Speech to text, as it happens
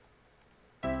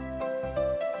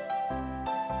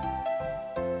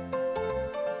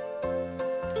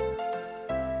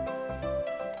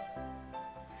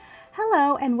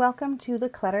Hello and welcome to the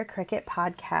Clutter Cricket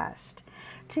podcast.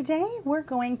 Today we're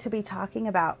going to be talking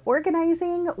about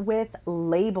organizing with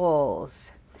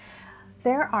labels.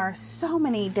 There are so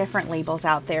many different labels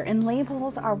out there, and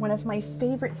labels are one of my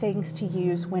favorite things to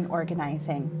use when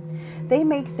organizing. They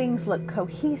make things look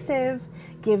cohesive,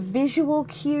 give visual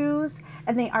cues,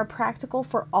 and they are practical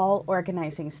for all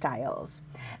organizing styles.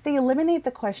 They eliminate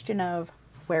the question of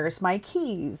where's my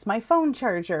keys, my phone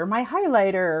charger, my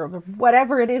highlighter,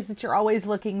 whatever it is that you're always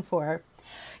looking for.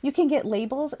 You can get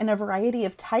labels in a variety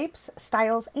of types,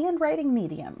 styles, and writing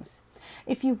mediums.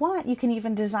 If you want, you can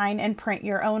even design and print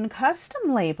your own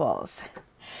custom labels.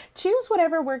 Choose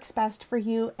whatever works best for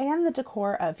you and the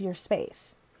decor of your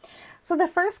space. So the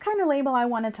first kind of label I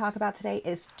want to talk about today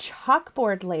is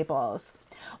chalkboard labels.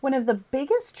 One of the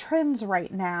biggest trends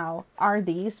right now are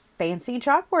these fancy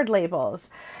chalkboard labels.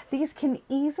 These can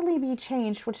easily be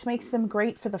changed, which makes them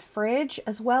great for the fridge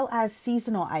as well as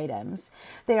seasonal items.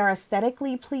 They are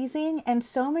aesthetically pleasing, and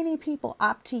so many people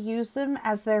opt to use them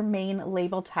as their main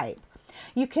label type.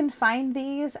 You can find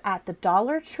these at the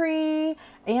Dollar Tree,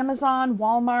 Amazon,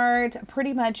 Walmart,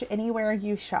 pretty much anywhere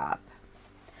you shop.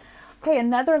 Okay,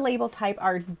 another label type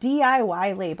are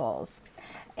DIY labels.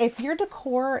 If your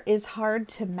decor is hard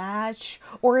to match,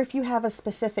 or if you have a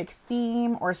specific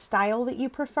theme or style that you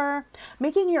prefer,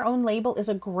 making your own label is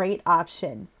a great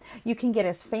option. You can get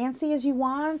as fancy as you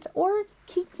want or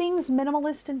keep things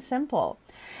minimalist and simple.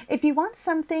 If you want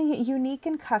something unique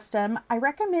and custom, I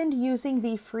recommend using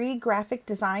the free graphic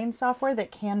design software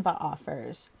that Canva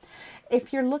offers.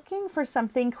 If you're looking for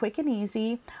something quick and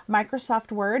easy,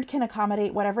 Microsoft Word can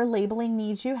accommodate whatever labeling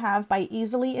needs you have by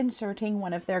easily inserting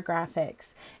one of their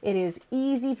graphics. It is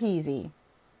easy peasy.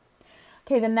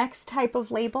 Okay, the next type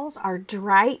of labels are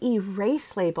dry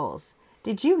erase labels.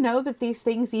 Did you know that these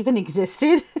things even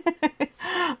existed?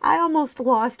 I almost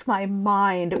lost my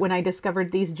mind when I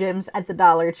discovered these gems at the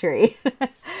Dollar Tree.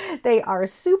 They are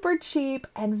super cheap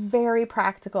and very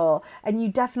practical, and you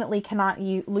definitely cannot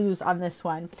lose on this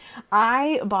one.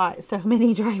 I bought so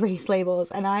many dry erase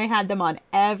labels, and I had them on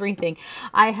everything.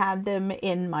 I had them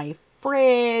in my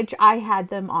fridge. I had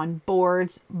them on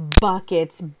boards,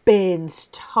 buckets, bins,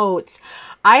 totes.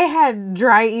 I had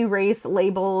dry erase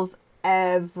labels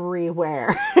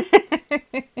everywhere.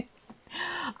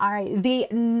 All right, the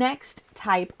next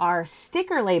type are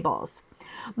sticker labels.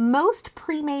 Most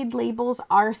pre-made labels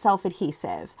are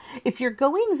self-adhesive. If you're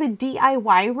going the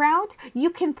DIY route, you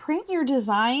can print your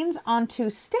designs onto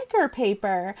sticker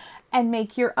paper and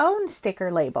make your own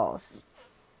sticker labels.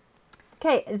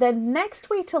 Okay, the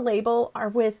next way to label are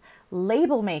with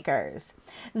label makers.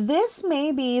 This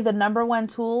may be the number one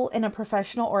tool in a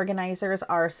professional organizer's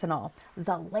arsenal,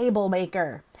 the label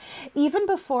maker. Even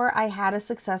before I had a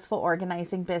successful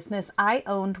organizing business, I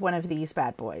owned one of these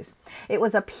bad boys. It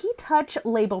was a P-Touch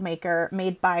label maker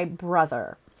made by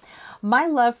Brother. My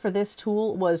love for this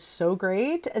tool was so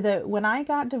great that when I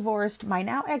got divorced, my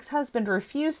now ex-husband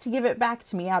refused to give it back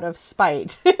to me out of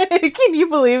spite. Can you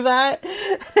believe that?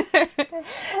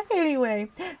 Anyway,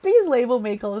 these label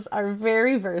makers are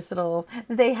very versatile.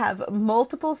 They have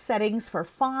multiple settings for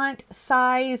font,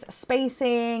 size,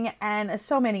 spacing, and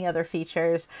so many other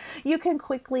features. You can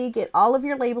quickly get all of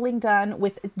your labeling done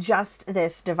with just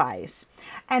this device.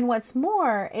 And what's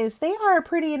more is they are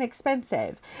pretty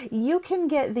inexpensive. You can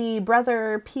get the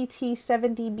Brother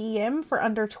PT70BM for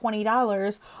under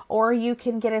 $20, or you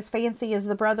can get as fancy as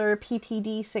the Brother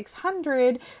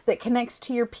PTD600 that connects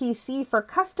to your PC for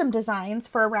custom designs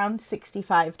for around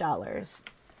 $65.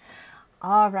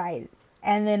 All right.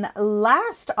 And then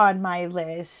last on my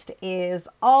list is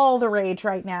all the rage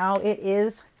right now. It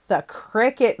is the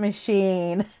Cricut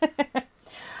machine.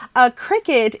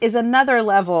 Cricut is another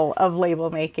level of label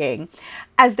making.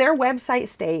 As their website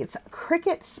states,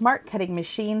 Cricut smart cutting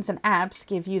machines and apps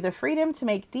give you the freedom to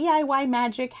make DIY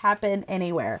magic happen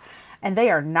anywhere. And they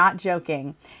are not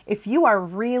joking. If you are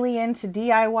really into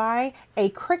DIY, a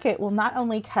Cricut will not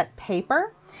only cut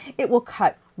paper, it will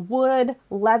cut wood,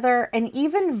 leather, and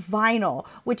even vinyl,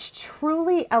 which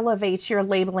truly elevates your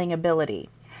labeling ability.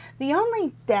 The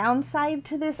only downside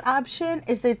to this option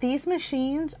is that these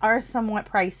machines are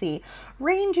somewhat pricey,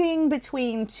 ranging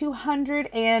between $200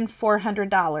 and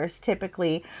 $400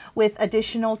 typically, with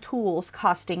additional tools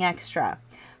costing extra.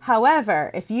 However,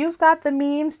 if you've got the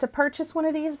means to purchase one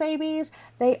of these babies,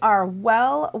 they are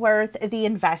well worth the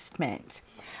investment.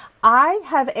 I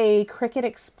have a Cricut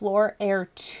Explore Air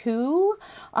 2.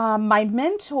 My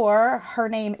mentor, her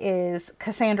name is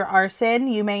Cassandra Arson.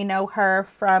 You may know her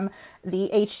from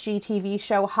the HGTV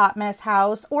show Hot Mess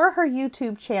House or her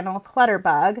YouTube channel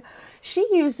Clutterbug. She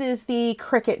uses the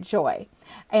Cricut Joy.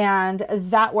 And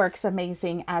that works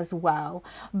amazing as well.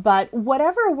 But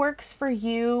whatever works for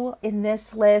you in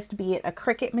this list, be it a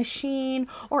Cricut machine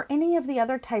or any of the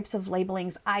other types of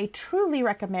labelings, I truly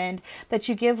recommend that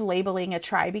you give labeling a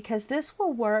try, because this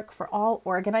will work for all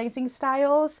organizing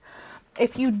styles.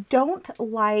 If you don't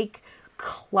like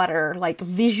clutter, like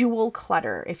visual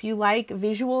clutter, if you like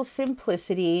visual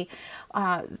simplicity,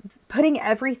 putting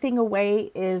everything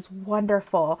away is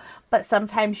wonderful, but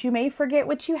sometimes you may forget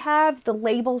what you have. The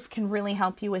labels can really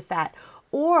help you with that.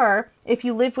 Or if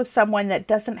you live with someone that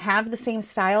doesn't have the same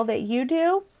style that you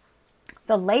do,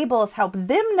 the labels help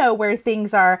them know where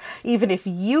things are. Even if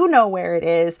you know where it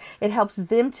is, it helps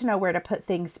them to know where to put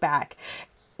things back.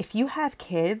 If you have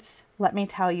kids, let me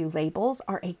tell you, labels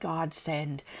are a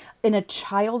godsend. In a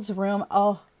child's room,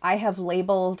 oh, I have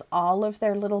labeled all of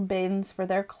their little bins for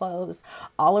their clothes,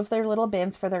 all of their little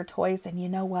bins for their toys. And you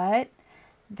know what?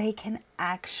 They can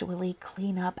actually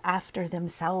clean up after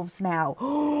themselves now.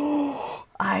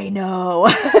 I know.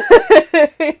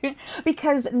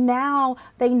 Because now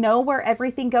they know where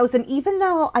everything goes. And even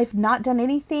though I've not done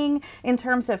anything in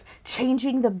terms of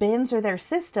changing the bins or their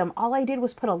system, all I did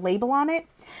was put a label on it.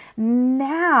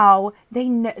 Now they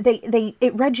know,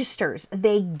 it registers.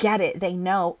 They get it. They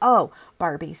know, oh,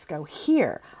 Barbies go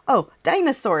here. Oh,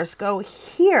 dinosaurs go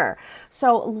here.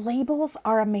 So labels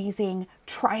are amazing.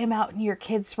 Try them out in your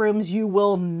kids' rooms. You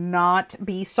will not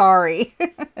be sorry.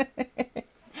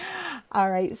 All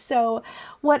right, so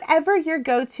whatever your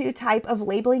go-to type of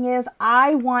labeling is,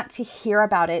 I want to hear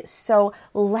about it. So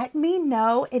let me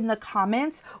know in the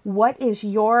comments, what is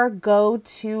your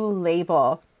go-to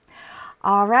label?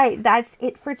 All right, that's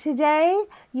it for today.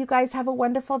 You guys have a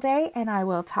wonderful day, and I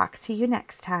will talk to you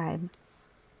next time.